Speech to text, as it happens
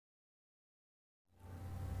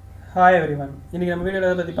Hi everyone. இன்னைக்கு நம்ம வீடியோல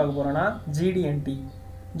எதை பத்தி பார்க்க போறோம்னா gd&t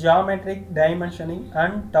geometric dimensioning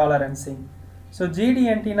and tolerancing. So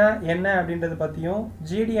gd&t னா என்ன அப்படின்றது பத்தியும்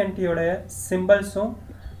gd&t யோட சிம்பல்ஸும்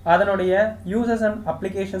அதனுடைய யூசஸ் அண்ட்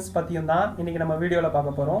அப்ளிகேஷன்ஸ் பத்தியும் தான் இன்னைக்கு நம்ம வீடியோல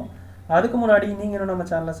பார்க்க போறோம். அதுக்கு முன்னாடி நீங்க இன்னும் நம்ம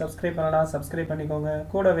சேனலை சப்ஸ்கிரைப் பண்ணலனா சப்ஸ்கிரைப் பண்ணிக்கோங்க.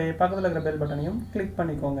 கூடவே பக்கத்துல இருக்கிற பெல் பட்டனையும் கிளிக்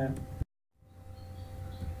பண்ணிக்கோங்க.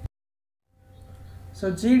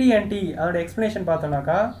 So gd&t அதோட எக்ஸ்பிளனேஷன்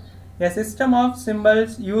பார்த்தோம்னாக்கா a system of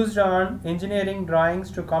symbols used on engineering drawings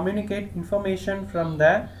to communicate information from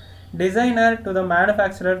the designer to the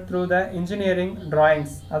manufacturer through the engineering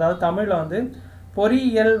drawings. அதாவது தமிழ்ல வந்து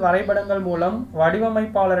பொறியியல் வரைபடங்கள் மூலம்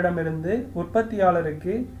வடிவமைப்பாளரிடமிருந்து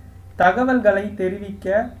உற்பத்தியாளருக்கு தகவல்களை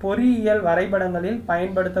தெரிவிக்க பொறியியல் வரைபடங்களில்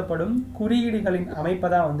பயன்படுத்தப்படும் குறியீடுகளின்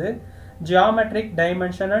அமைப்பதான் வந்து geometric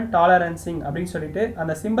dimension and tolerancing அப்படின்னு சொல்லிட்டு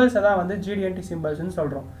அந்த சிம்பல்ஸை தான் வந்து gd&t சிம்பல்ஸ்னு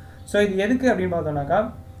சொல்றோம். ஸோ இது எதுக்கு அப்படின்னு பார்த்தோம்னாக்கா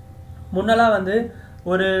முன்னெல்லாம் வந்து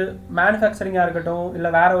ஒரு மேனுஃபேக்சரிங்காக இருக்கட்டும் இல்லை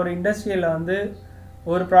வேறு ஒரு இண்டஸ்ட்ரியில் வந்து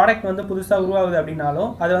ஒரு ப்ராடக்ட் வந்து புதுசாக உருவாகுது அப்படின்னாலும்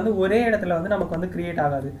அது வந்து ஒரே இடத்துல வந்து நமக்கு வந்து க்ரியேட்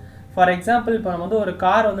ஆகாது. ஃபார் எக்ஸாம்பிள் இப்போ நம்ம வந்து ஒரு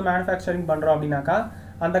கார் வந்து மேனுஃபேக்சரிங் பண்ணுறோம் அப்படின்னாக்கா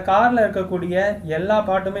அந்த காரில் இருக்கக்கூடிய எல்லா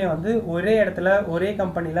பார்ட்டுமே வந்து ஒரே இடத்துல ஒரே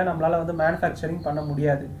கம்பெனியில் நம்மளால் வந்து மேனுஃபேக்சரிங் பண்ண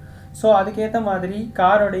முடியாது. ஸோ அதுக்கேற்ற மாதிரி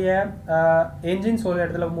காரோடைய என்ஜின்ஸ் ஒரு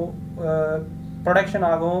இடத்துல ப்ரொடக்ஷன்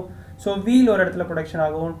ஆகும், ஸோ வீல் ஒரு இடத்துல ப்ரொடக்ஷன்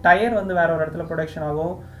ஆகும், டயர் வந்து வேறு ஒரு இடத்துல ப்ரொடக்ஷன்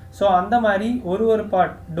ஆகும். ஸோ அந்த மாதிரி ஒரு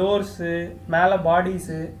பார்ட் டோர்ஸு, மேலே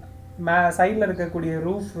பாடிஸு, சைடில் இருக்கக்கூடிய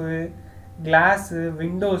ரூஃபு, கிளாஸு,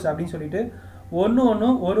 விண்டோஸ் அப்படின்னு சொல்லிட்டு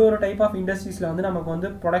ஒரு டைப் ஆஃப் இண்டஸ்ட்ரீஸில் வந்து நமக்கு வந்து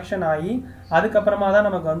ப்ரொடக்ஷன் ஆகி அதுக்கப்புறமா தான்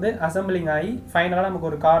நமக்கு வந்து அசம்பிளிங் ஆகி ஃபைனலாக நமக்கு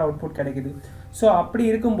ஒரு கார் அவுட்புட் கிடைக்குது. ஸோ அப்படி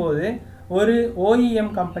இருக்கும்போது ஒரு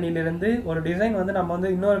ஓஇஎம் கம்பெனிலேருந்து ஒரு டிசைன் வந்து நம்ம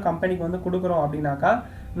வந்து இன்னொரு கம்பெனிக்கு வந்து கொடுக்குறோம் அப்படின்னாக்கா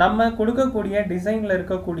நம்ம கொடுக்கக்கூடிய டிசைனில்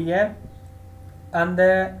இருக்கக்கூடிய அந்த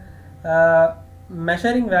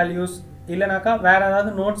மெஷரிங் வேல்யூஸ் இல்லைனாக்கா வேறு ஏதாவது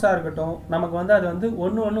நோட்ஸாக இருக்கட்டும் நமக்கு வந்து அது வந்து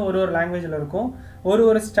ஒரு லாங்குவேஜில் இருக்கும்,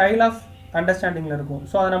 ஒரு ஸ்டைல் ஆஃப் அண்டர்ஸ்டாண்டிங்கில் இருக்கும்.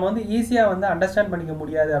 ஸோ அதை நம்ம வந்து ஈஸியாக வந்து அண்டர்ஸ்டாண்ட் பண்ணிக்க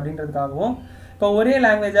முடியாது அப்படின்றதுக்காகவும் இப்போ ஒரே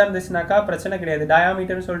லாங்குவேஜாக இருந்துச்சுனாக்கா பிரச்சனை கிடையாது.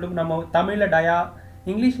 டயாமீட்டர்னு சொல்லிட்டு நம்ம தமிழில்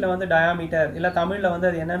இங்கிலீஷில் வந்து டயாமீட்டர் இல்லை தமிழில் வந்து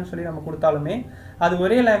அது என்னன்னு சொல்லி நம்ம கொடுத்தாலுமே அது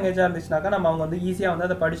ஒரே லாங்குவேஜாக இருந்துச்சுனாக்கா அவங்க வந்து ஈஸியாக வந்து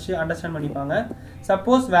அதை படித்து அண்டர்ஸ்டாண்ட் பண்ணிப்பாங்க.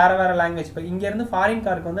 சப்போஸ் வேறு லாங்குவேஜ் இப்போ இங்கேருந்து ஃபாரின்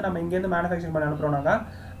காருக்கு வந்து நம்ம இங்கேருந்து மேனுஃபேக்சரிங் பண்ணி அனுப்புகிறோம்னாக்கா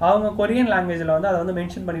அவங்க கொரியன் லாங்குவேஜில் வந்து அதை வந்து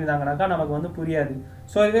மென்ஷன் பண்ணியிருந்தாங்கனாக்கா நமக்கு வந்து புரியாது.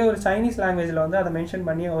 ஸோ இதுவே ஒரு சைனீஸ் லாங்குவேஜில் வந்து அதை மென்ஷன்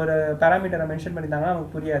பண்ணி ஒரு பேராமீட்டரை மென்ஷன் பண்ணியிருந்தாங்கன்னா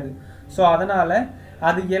நமக்கு புரியாது. ஸோ அதனால்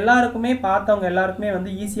அது எல்லாருக்குமே பார்த்தவங்க எல்லாருக்குமே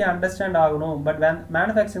வந்து ஈஸியாக அண்டர்ஸ்டாண்ட் ஆகணும், பட்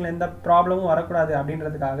மேனுஃபேக்சரிங்கில் எந்த ப்ராப்ளமும் வரக்கூடாது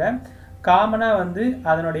அப்படின்றதுக்காக காமனாக வந்து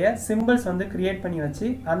அதனுடைய சிம்பிள்ஸ் வந்து க்ரியேட் பண்ணி வச்சு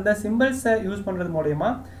அந்த சிம்பிள்ஸை யூஸ் பண்ணுறது மூலயமா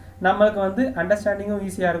நம்மளுக்கு வந்து அண்டர்ஸ்டாண்டிங்கும்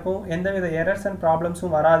ஈஸியாக இருக்கும், எந்தவித எரர்ஸ் அண்ட்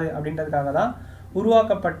ப்ராப்ளம்ஸும் வராது அப்படின்றதுக்காக தான்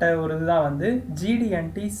உருவாக்கப்பட்ட ஒரு இதுதான் வந்து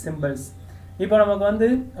gd&t சிம்பிள்ஸ். இப்போ நமக்கு வந்து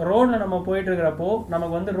ரோடில் நம்ம போயிட்டு இருக்கிறப்போ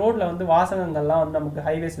நமக்கு வந்து ரோட்டில் வந்து வாசகங்கள்லாம் வந்து நமக்கு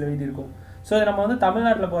ஹைவேஸில் எழுதியிருக்கும். ஸோ இது நம்ம வந்து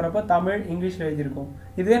தமிழ்நாட்டில் போகிறப்போ தமிழ் இங்கிலீஷில் எழுதியிருக்கும்.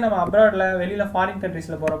 இதுவே நம்ம அப்ராடில் வெளியில் ஃபாரின்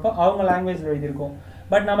கண்ட்ரீஸில் போகிறப்போ அவங்க லாங்குவேஜில் எழுதியிருக்கும்.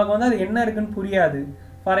 பட் நமக்கு வந்து அது என்ன இருக்குன்னு புரியாது.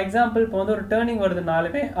 ஃபார் எக்ஸாம்பிள் இப்போ வந்து ஒரு டேர்னிங்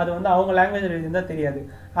வருதுனாலுமே அது வந்து அவங்க லாங்குவேஜில் எழுதியிருந்தால் தெரியாது.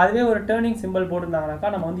 அதுவே ஒரு டேர்னிங் சிம்பிள் போட்டிருந்தாங்கனாக்கா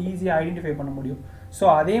நம்ம வந்து ஈஸியாக ஐடென்டிஃபை பண்ண முடியும். ஸோ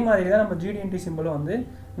அதே மாதிரி தான் நம்ம gd&t சிம்பிளும் வந்து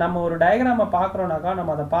நம்ம ஒரு டயக்ராமை பார்க்குறோன்னாக்கா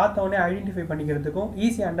நம்ம அதை பார்த்தோன்னே ஐடென்டிஃபை பண்ணிக்கிறதுக்கும்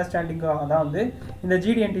ஈஸி அண்டர்ஸ்டாண்டிங்காக தான் வந்து இந்த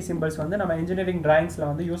gd&t சிம்பிள்ஸ் வந்து நம்ம இன்ஜினியரிங் டிராயிங்ஸில்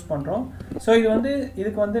வந்து யூஸ் பண்ணுறோம். ஸோ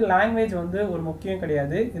இதுக்கு வந்து லாங்குவேஜ் வந்து ஒரு முக்கியம்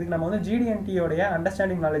கிடையாது. இதுக்கு நம்ம வந்து gd&tயோடைய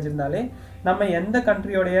அண்டர்ஸ்டாண்டிங் நாலேஜ் இருந்தாலே நம்ம எந்த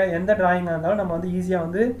கண்ட்ரியோடைய எந்த டிராயிங்காக இருந்தாலும் நம்ம வந்து ஈஸியாக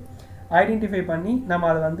வந்து ஐடென்டிஃபை பண்ணி நம்ம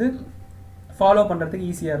அதை வந்து ஃபாலோ பண்ணுறதுக்கு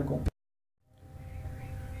ஈஸியாக இருக்கும்.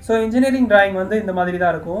 ஸோ இன்ஜினியரிங் டிராயிங் வந்து இந்த மாதிரி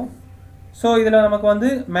தான் இருக்கும். ஸோ இதில் நமக்கு வந்து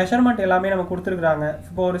மெஷர்மெண்ட் எல்லாமே நம்ம கொடுத்துருக்குறாங்க.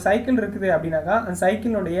 இப்போ ஒரு சைக்கிள் இருக்குது அப்படின்னாக்கா அந்த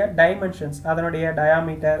சைக்கிளுடைய டைமென்ஷன்ஸ், அதனுடைய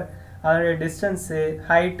டயாமீட்டர், அதனுடைய டிஸ்டன்ஸு,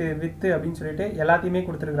 ஹைட்டு, வித்து அப்படின்னு சொல்லிட்டு எல்லாத்தையுமே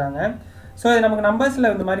கொடுத்துருக்குறாங்க. ஸோ இது நமக்கு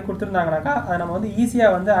நம்பர்ஸில் இந்த மாதிரி கொடுத்துருந்தாங்கனாக்கா அதை நம்ம வந்து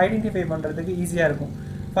ஈஸியாக வந்து ஐடென்டிஃபை பண்ணுறதுக்கு ஈஸியாக இருக்கும்.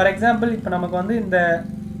 ஃபார் எக்ஸாம்பிள் இப்போ நமக்கு வந்து இந்த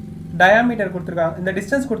டயாமீட்டர் கொடுத்துருக்காங்க, இந்த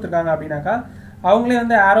டிஸ்டன்ஸ் கொடுத்துருக்காங்க அப்படின்னாக்கா அவங்களே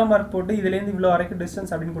வந்து ஆரோ மார்க் போட்டு இதுலேருந்து இவ்வளோ வரைக்கும்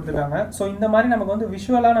டிஸ்டன்ஸ் அப்படின்னு கொடுத்துருக்காங்க. ஸோ இந்த மாதிரி நமக்கு வந்து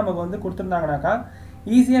விஷுவலாக நமக்கு வந்து கொடுத்துருந்தாங்கனாக்கா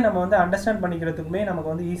ஈஸியாக நம்ம வந்து அண்டர்ஸ்டாண்ட் பண்ணிக்கிறதுக்குமே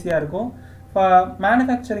நமக்கு வந்து ஈஸியாக இருக்கும். இப்போ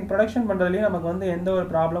மேனுஃபேக்சரிங் ப்ரொடக்ஷன் பண்ணுறதுலேயும் நமக்கு வந்து எந்த ஒரு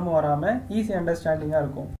ப்ராப்ளமும் வராமல் ஈஸி அண்டர்ஸ்டாண்டிங்காக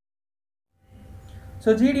இருக்கும்.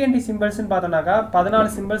 ஸோ gd&t சிம்பிள்ஸ்ன்னு பார்த்தோம்னாக்கா 14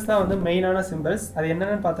 சிம்பிள்ஸ் தான் வந்து மெயினான சிம்பிள்ஸ். அது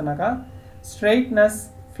என்னென்னு பார்த்தோம்னாக்கா ஸ்ட்ரெயிட்னஸ்,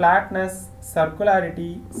 flatness, circularity,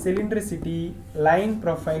 சிலிண்ட்ரிசிட்டி, line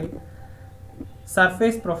profile,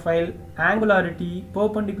 surface profile, ஆங்குலாரிட்டி,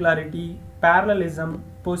 பெர்பெண்டிகுலாரிட்டி, parallelism,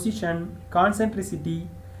 position, கான்சென்ட்ரிசிட்டி,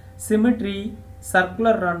 symmetry,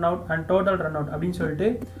 circular run out and total run out அப்படின்னு சொல்லிட்டு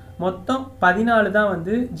மொத்தம் 14 தான்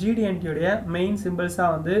வந்து gd&tயோடைய மெயின்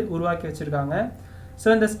சிம்பிள்ஸாக வந்து உருவாக்கி வச்சுருக்காங்க. ஸோ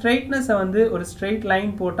இந்த ஸ்ட்ரெயிட்னஸை வந்து ஒரு ஸ்ட்ரெயிட்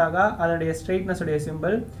லைன் போட்டாக்கா அதனுடைய ஸ்ட்ரெயிட்னஸ் உடைய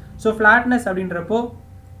சிம்பிள். ஸோ ஃப்ளாட்னஸ் அப்படின்றப்போ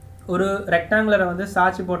ஒரு ரெக்டாங்குலரை வந்து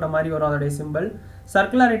சாட்சி போட்ட மாதிரி வரும் அதோடைய சிம்பிள்.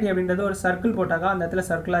 சர்க்குலாரிட்டி அப்படின்றது ஒரு சர்க்கிள் போட்டாக்கா அந்த இடத்துல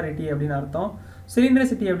சர்க்குலாரிட்டி அப்படின்னு அர்த்தம்.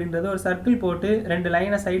 சிலிண்ட்ரிசிட்டி அப்படின்றது ஒரு சர்க்கிள் போட்டு 2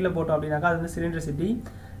 லைனை சைடில் போட்டோம் அப்படின்னாக்கா அது வந்து சிலிண்ட்ரிசிட்டி.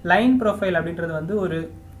 லைன் ப்ரொஃபைல் அப்படின்றது வந்து ஒரு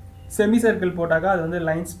செமி சர்க்கிள் போட்டாக்கா அது வந்து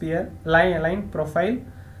line sphere line profile.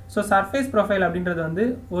 So surface profile அப்படின்றது வந்து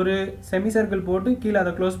ஒரு செமி சர்க்கிள் போட்டு கீழே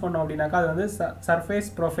அதை க்ளோஸ் பண்ணோம் அப்படின்னாக்கா அது வந்து சர்ஃபேஸ்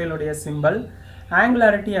ப்ரொஃபைலுடைய சிம்பிள்.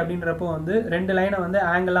 ஆங்குலாரிட்டி அப்படின்றப்போ வந்து 2 லைனை வந்து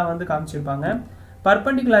ஆங்கிளாக வந்து காமிச்சிருப்பாங்க.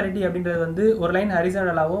 பர்பண்டிகுலாரிட்டி அப்படின்றது வந்து ஒரு லைன்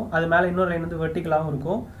ஹரிசாண்டலாகவும் அது மேலே இன்னொரு லைன் வந்து வெர்டிகலாகவும்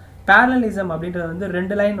இருக்கும். பேரலிசம் அப்படின்றது வந்து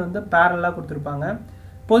 2 லைன் வந்து பேரலாக கொடுத்துருப்பாங்க.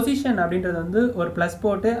 பொசிஷன் அப்படின்றது வந்து ஒரு ப்ளஸ்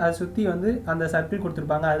போட்டு அதை சுற்றி வந்து அந்த சர்க்கிள்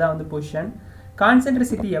கொடுத்துருப்பாங்க, அதுதான் வந்து பொசிஷன்.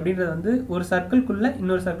 கான்சென்ட்ரிசிட்டி அப்படின்றது வந்து ஒரு சர்க்கிள்குள்ளே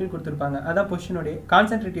இன்னொரு சர்க்கிள் கொடுத்துருப்பாங்க, அதான் பொசிஷனுடைய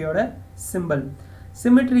கான்சென்ட்ரிட்டியோட சிம்பிள்.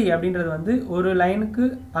 சிமிட்ரி அப்படின்றது வந்து ஒரு லைனுக்கு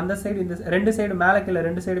அந்த சைடு இந்த 2 சைடு மேலே கீழே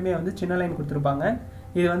 2 சைடுமே வந்து சின்ன லைன் கொடுத்துருப்பாங்க,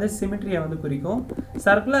 இது வந்து சிமிட்ரியை வந்து குறிக்கும்.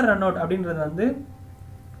 சர்க்குலர் ரன் அவுட் அப்படின்றது வந்து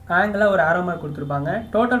ஆங்கிளாக ஒரு ஆரோ மார்க் கொடுத்துருப்பாங்க.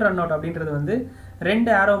 டோட்டல் ரன் அவுட் அப்படின்றது வந்து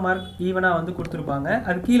 2 ஆரோ மார்க் ஈவனாக வந்து கொடுத்துருப்பாங்க,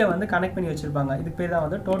 அது கீழே வந்து கனெக்ட் பண்ணி வச்சுருப்பாங்க, இதுக்கு பேர் தான்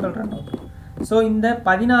வந்து டோட்டல் ரன் அவுட். ஸோ இந்த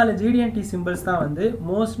 14 gd&t சிம்பிள்ஸ் தான் வந்து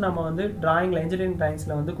மோஸ்ட் நம்ம வந்து டிராயிங்கில் இன்ஜினியரிங்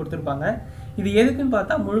டிராயிங்ஸில் வந்து கொடுத்துருப்பாங்க. இது எதுக்குன்னு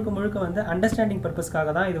பார்த்தா முழுக்க வந்து அண்டர்ஸ்டாண்டிங்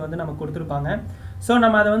பர்பஸ்க்காக தான் இது வந்து நமக்கு கொடுத்துருப்பாங்க. ஸோ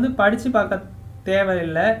நம்ம அதை வந்து படித்து பார்க்க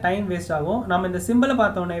தேவையில்லை, டைம் வேஸ்ட் ஆகும். நம்ம இந்த சிம்பிளை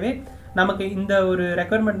பார்த்தோன்னே நமக்கு இந்த ஒரு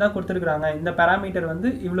ரெக்குயர்மெண்ட் தான் கொடுத்துருக்குறாங்க, இந்த பேராமீட்டர் வந்து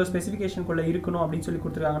இவ்வளோ ஸ்பெசிஃபிகேஷனுக்குள்ளே இருக்கணும் அப்படின்னு சொல்லி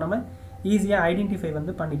கொடுத்துருக்காங்க, நம்ம ஈஸியாக ஐடென்டிஃபை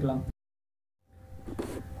வந்து பண்ணிக்கலாம்.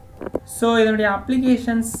 ஸோ இதனுடைய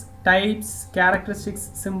அப்ளிகேஷன்ஸ், டைப்ஸ், கேரக்டரிஸ்டிக்ஸ்,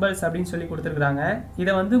 சிம்பிள்ஸ் அப்படின்னு சொல்லி கொடுத்துருக்குறாங்க.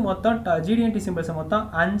 இதை வந்து மொத்தம் gd&t சிம்பிள்ஸை மொத்தம்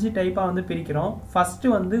 5 டைப்பாக வந்து பிரிக்கிறோம்.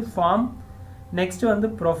 ஃபஸ்ட்டு வந்து ஃபார்ம், நெக்ஸ்ட் வந்து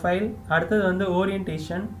ப்ரொஃபைல், அடுத்தது வந்து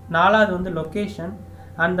ஓரியன்டேஷன், 4வது வந்து லொக்கேஷன்,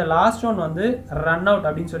 அண்ட் லாஸ்ட் ஒன் வந்து ரன் அவுட்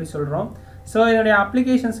அப்படின்னு சொல்லி சொல்கிறோம். ஸோ இதனுடைய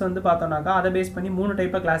அப்ளிகேஷன்ஸ் வந்து பார்த்தோம்னாக்கா அதை பேஸ் பண்ணி 3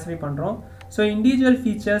 டைப்பாக கிளாஸிஃபை பண்ணுறோம். So individual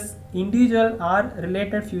features, individual R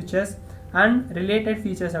related futures and related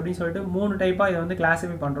features அப்படின்னு சொல்லிட்டு 3 டைப்பாக இதை வந்து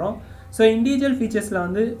கிளாஸிஃபை பண்ணுறோம். ஸோ இண்டிவிஜுவல் ஃபீச்சர்ஸில்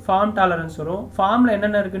வந்து ஃபார்ம் டாலரன்ஸ் வரும். ஃபார்மில்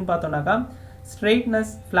என்னென்ன இருக்குதுன்னு பார்த்தோம்னாக்கா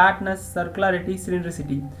ஸ்ட்ரெயிட்னஸ், ஃப்ளாட்னஸ், சர்க்குலாரிட்டி,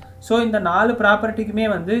 சிலிண்ட்ரிசிட்டி. ஸோ இந்த 4 ப்ராப்பர்ட்டிக்குமே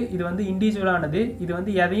வந்து இது வந்து இண்டிவிஜுவலானது, இது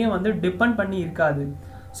வந்து எதையும் வந்து டிபெண்ட் பண்ணி இருக்காது.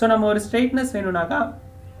 ஸோ நம்ம ஒரு ஸ்ட்ரெயிட்னஸ் வேணும்னாக்கா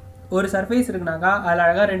ஒரு சர்ஃபேஸ் இருக்குனாக்கா அதில்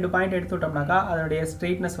அழகாக 2 பாயிண்ட் எடுத்து விட்டோம்னாக்கா அதனுடைய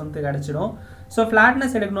ஸ்ட்ரெயிட்னஸ் வந்து கிடச்சிடும். ஸோ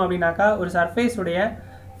ஃப்ளாட்னஸ் எடுக்கணும் அப்படின்னாக்கா ஒரு சர்ஃபேஸுடைய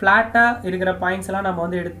ஃப்ளாட்டாக இருக்கிற பாயிண்ட்ஸ் எல்லாம் நம்ம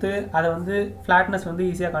வந்து எடுத்து அதை வந்து ஃப்ளாட்னஸ் வந்து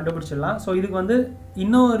ஈஸியாக கண்டுபிடிச்சிடலாம். ஸோ இதுக்கு வந்து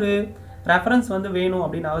இன்னொரு ரெஃபரன்ஸ் வந்து வேணும்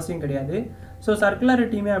அப்படின்னு அவசியம் கிடையாது. ஸோ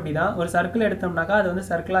சர்க்குலாரிட்டியுமே அப்படி தான், ஒரு சர்க்கிள் எடுத்தோம்னாக்கா அது வந்து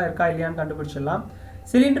சர்க்கிளாக இருக்கா இல்லையான்னு கண்டுபிடிச்சிடலாம்.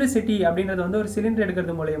 சிலிண்ட்ரிசிட்டி அப்படின்றது வந்து ஒரு சிலிண்டர்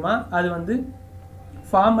எடுக்கிறது மூலயமா அது வந்து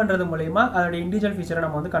ஃபார்ம் பண்ணுறது மூலயமா அதோடைய இண்டிவிஜுவல் ஃபீச்சரை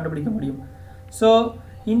நம்ம வந்து கண்டுபிடிக்க முடியும். So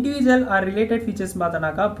individual R related features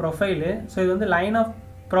பார்த்தோன்னாக்கா profile. So இது வந்து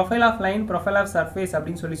profile of line, profile of surface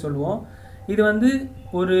அப்படின்னு சொல்லி சொல்லுவோம். இது வந்து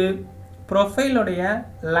ஒரு ப்ரொஃபைலுடைய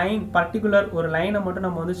லைன், பர்டிகுலர் ஒரு லைனை மட்டும்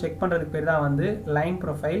நம்ம வந்து செக் பண்ணுறதுக்கு பேர் தான் வந்து லைன்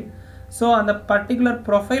ப்ரொஃபைல். ஸோ அந்த பர்டிகுலர்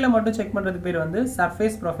ப்ரொஃபைலை மட்டும் செக் பண்ணுறதுக்கு பேர் வந்து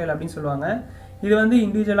சர்ஃபேஸ் ப்ரொஃபைல் அப்படின்னு சொல்லுவாங்க. இது வந்து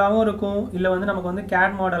இண்டிவிஜுவலாகவும் இருக்கும், இல்லை வந்து நமக்கு வந்து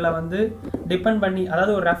கேட் மாடலை வந்து டிபெண்ட் பண்ணி,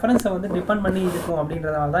 அதாவது ஒரு ரெஃபரன்ஸை வந்து டிபெண்ட் பண்ணி இருக்கும்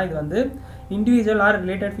அப்படின்றதால தான் இது வந்து இண்டிவிஜுவல் ஆர்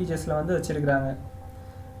ரிலேட்டட் ஃபீச்சர்ஸில் வந்து வச்சுருக்கிறாங்க.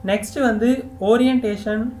 நெக்ஸ்ட்டு வந்து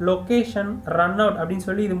ஓரியன்டேஷன், லொக்கேஷன், ரன் அவுட் அப்படின்னு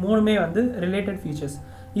சொல்லி இது 3மே வந்து ரிலேட்டட் ஃபீச்சர்ஸ்.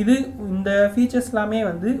 இது இந்த ஃபீச்சர்ஸ் எல்லாமே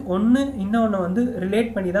வந்து இன்னொன்று வந்து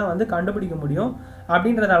ரிலேட் பண்ணி தான் வந்து கண்டுபிடிக்க முடியும்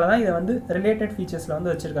அப்படின்றதால தான் இதை வந்து ரிலேட்டட் ஃபீச்சர்ஸில்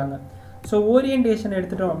வந்து வச்சுருக்காங்க. ஸோ ஓரியன்டேஷன்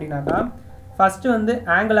எடுத்துட்டோம் அப்படின்னாக்கா ஃபஸ்ட்டு வந்து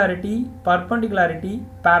ஆங்குலாரிட்டி, பர்பண்டிகுலாரிட்டி,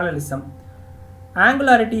 பேரலிசம்.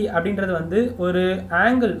 ஆங்குலாரிட்டி அப்படின்றது வந்து ஒரு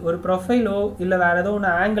ஆங்கிள், ஒரு ப்ரொஃபைலோ இல்லை வேறு ஏதோ ஒன்று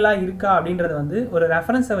ஆங்கிளாக இருக்கா அப்படின்றது வந்து ஒரு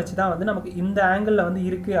ரெஃபரன்ஸை வச்சு தான் வந்து நமக்கு இந்த ஆங்கிளில் வந்து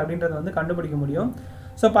இருக்குது அப்படின்றத வந்து கண்டுபிடிக்க முடியும்.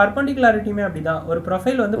 ஸோ பர்பண்டிகுலாரிட்டியுமே அப்படி தான், ஒரு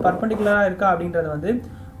ப்ரொஃபைல் வந்து பர்பண்டிகுலராக இருக்கா அப்படின்றது வந்து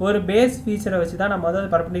ஒரு பேஸ் ஃபீச்சரை வச்சு தான் நம்ம அதாவது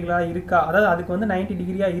பர்பண்டிகுலராக இருக்கா, அதாவது அதுக்கு வந்து 90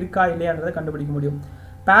 டிகிரியாக இருக்கா இல்லையான்றதை கண்டுபிடிக்க முடியும்.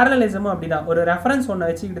 பேரலிசமும் அப்படி தான், ஒரு ரெஃபரன்ஸ் ஒன்று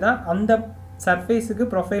வச்சுக்கிட்டு தான் அந்த சர்ஃபேஸுக்கு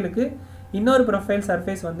ப்ரொஃபைலுக்கு இன்னொரு ப்ரொஃபைல்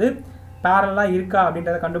சர்ஃபேஸ் வந்து பேரலாக இருக்கா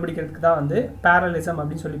அப்படின்றத கண்டுபிடிக்கிறதுக்கு தான் வந்து பேரலிசம்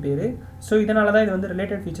அப்படின்னு சொல்லி பேர். ஸோ இதனால தான் இது வந்து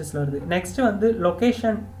ரிலேட்டட் ஃபீச்சர்ஸில் வருது. நெக்ஸ்ட்டு வந்து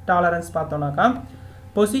லொக்கேஷன் டாலரன்ஸ் பார்த்தோம்னாக்கா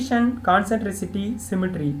பொசிஷன், கான்சென்ட்ரிசிட்டி,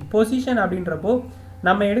 சிமிட்ரி. பொசிஷன் அப்படின்றப்போ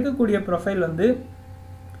நம்ம எடுக்கக்கூடிய ப்ரொஃபைல் வந்து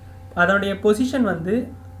அதனுடைய பொசிஷன் வந்து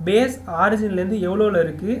பேஸ் ஆரிஜின்லேருந்து எவ்வளோவில்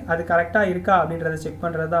இருக்குது, அது கரெக்டாக இருக்கா அப்படின்றத செக்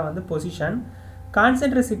பண்ணுறது தான் வந்து பொசிஷன்.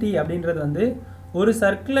 கான்சென்ட்ரிசிட்டி அப்படின்றது வந்து ஒரு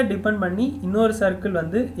சர்க்கிளை டிபெண்ட் பண்ணி இன்னொரு சர்க்கிள்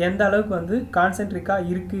வந்து எந்த அளவுக்கு வந்து கான்சென்ட்ரிக்காக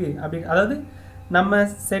இருக்குது அப்படின்னு, அதாவது நம்ம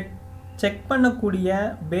செக் பண்ணக்கூடிய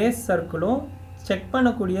பேஸ் சர்க்கிளும் செக்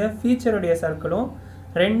பண்ணக்கூடிய ஃபீச்சருடைய சர்க்கிளும்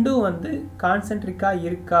ரெண்டும் வந்து கான்சென்ட்ரிக்காக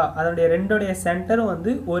இருக்கா, அதனுடைய ரெண்டோடைய சென்டரும்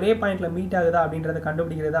வந்து ஒரே பாயிண்டில் மீட் ஆகுதா அப்படின்றத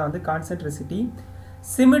கண்டுபிடிக்கிறது தான் வந்து கான்சென்ட்ரிசிட்டி.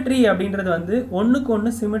 சிமிட்ரி அப்படின்றது வந்து ஒன்றுக்கு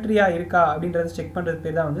ஒன்று சிமிட்ரியாக இருக்கா அப்படின்றத செக் பண்ணுறது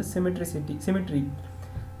பேர் தான் வந்து சிமிட்ரி.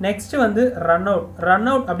 நெக்ஸ்ட் வந்து ரன்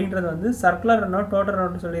அவுட் அப்படின்றது வந்து circular run out, total run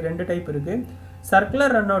அவுட்னு சொல்லி 2 டைப் இருக்குது.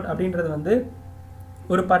 சர்க்குலர் ரன் அவுட் அப்படின்றது வந்து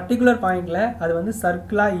ஒரு பர்டிகுலர் பாயிண்டில் அது வந்து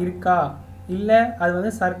சர்க்கிளாக இருக்கா இல்லை அது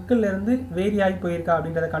வந்து சர்க்கிள்லேருந்து வேரி ஆகி போயிருக்கா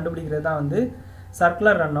அப்படின்றத கண்டுபிடிக்கிறது தான் வந்து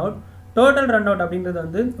circular run out. Total run out அப்படின்றது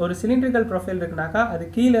வந்து ஒரு சிலிண்ட்ரிக்கல் ப்ரொஃபைல் இருக்குனாக்கா அது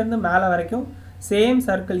கீழேருந்து மேலே வரைக்கும் சேம்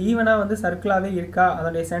சர்க்கிள் ஈவனாக வந்து சர்க்கிளாகவே இருக்கா,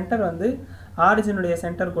 அதனுடைய சென்டர் வந்து ஆரிஜினுடைய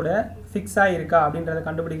சென்டர் கூட ஃபிக்ஸாக இருக்கா அப்படின்றத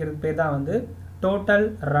கண்டுபிடிக்கிறது பேர் தான் வந்து டோட்டல்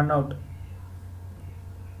ரன் அவுட்.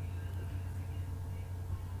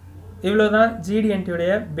 இவ்வளோதான்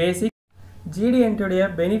gd&tயுடைய பேசிக். gd&tயுடைய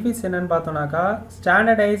பெனிஃபிட்ஸ் என்னன்னு பார்த்தோம்னாக்கா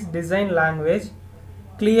standardise design language,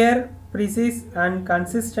 clear, precise and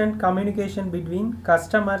consistent communication between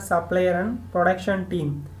customer, supplier and production team.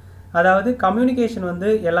 அதாவது கம்யூனிகேஷன் வந்து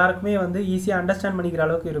எல்லாருக்குமே வந்து ஈஸியாக அண்டர்ஸ்டாண்ட் பண்ணிக்கிற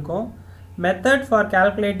அளவுக்கு இருக்கும். Method for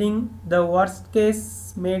calculating the worst case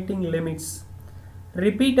meeting limits,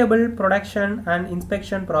 repeatable production and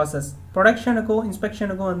inspection process, ப்ரொடக்ஷனுக்கும்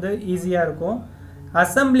இன்ஸ்பெக்ஷனுக்கும் வந்து ஈஸியாக இருக்கும்.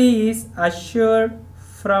 assembly is assured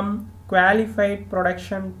from qualified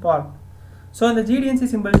production part. So இந்த gd&t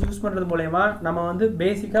சிம்பிள்ஸ் யூஸ் பண்ணுறது மூலயமா நம்ம வந்து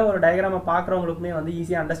பேசிக்காக ஒரு டயக்ராமை பார்க்குறவங்களுக்குமே வந்து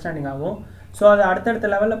ஈஸியாக அண்டர்ஸ்டாண்டிங் ஆகும். ஸோ அது அடுத்தடுத்த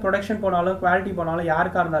லெவலில் ப்ரொடக்ஷன் போனாலும் குவாலிட்டி போனாலும்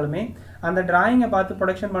யாருக்காக இருந்தாலுமே அந்த டிராயிங்கை பார்த்து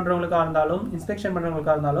ப்ரொடக்ஷன் பண்ணுறவங்களுக்காக இருந்தாலும் இன்ஸ்பெக்ஷன்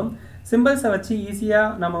பண்ணுறவங்களுக்காக இருந்தாலும் சிம்பிள்ஸை வச்சு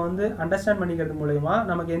ஈஸியாக நம்ம வந்து அண்டர்ஸ்டாண்ட் பண்ணிக்கிறது மூலயமா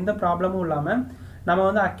நமக்கு எந்த ப்ராப்ளமும் இல்லாமல் நம்ம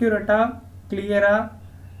வந்து அக்யூரேட்டாக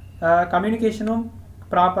கிளியராக கம்யூனிகேஷனும்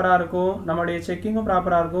ப்ராப்பராக இருக்கும், நம்மளுடைய செக்கிங்கும்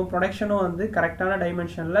ப்ராப்பராக இருக்கும், ப்ரொடக்ஷனும் வந்து கரெக்டான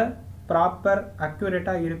டைமென்ஷனில் ப்ராப்பர்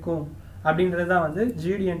அக்யூரேட்டாக இருக்கும் அப்படின்றது தான் வந்து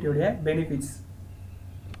gd&tயுடைய பெனிஃபிட்ஸ்.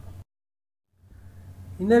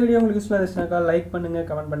 இந்த வீடியோ உங்களுக்கு யூஸ்ஃபுல்லாக இருந்துச்சுனாக்கா லைக் பண்ணுங்கள்,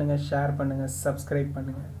 கமெண்ட் பண்ணுங்கள், ஷேர் பண்ணுங்கள், சப்ஸ்கிரைப்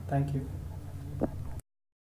பண்ணுங்கள். தேங்க்யூ.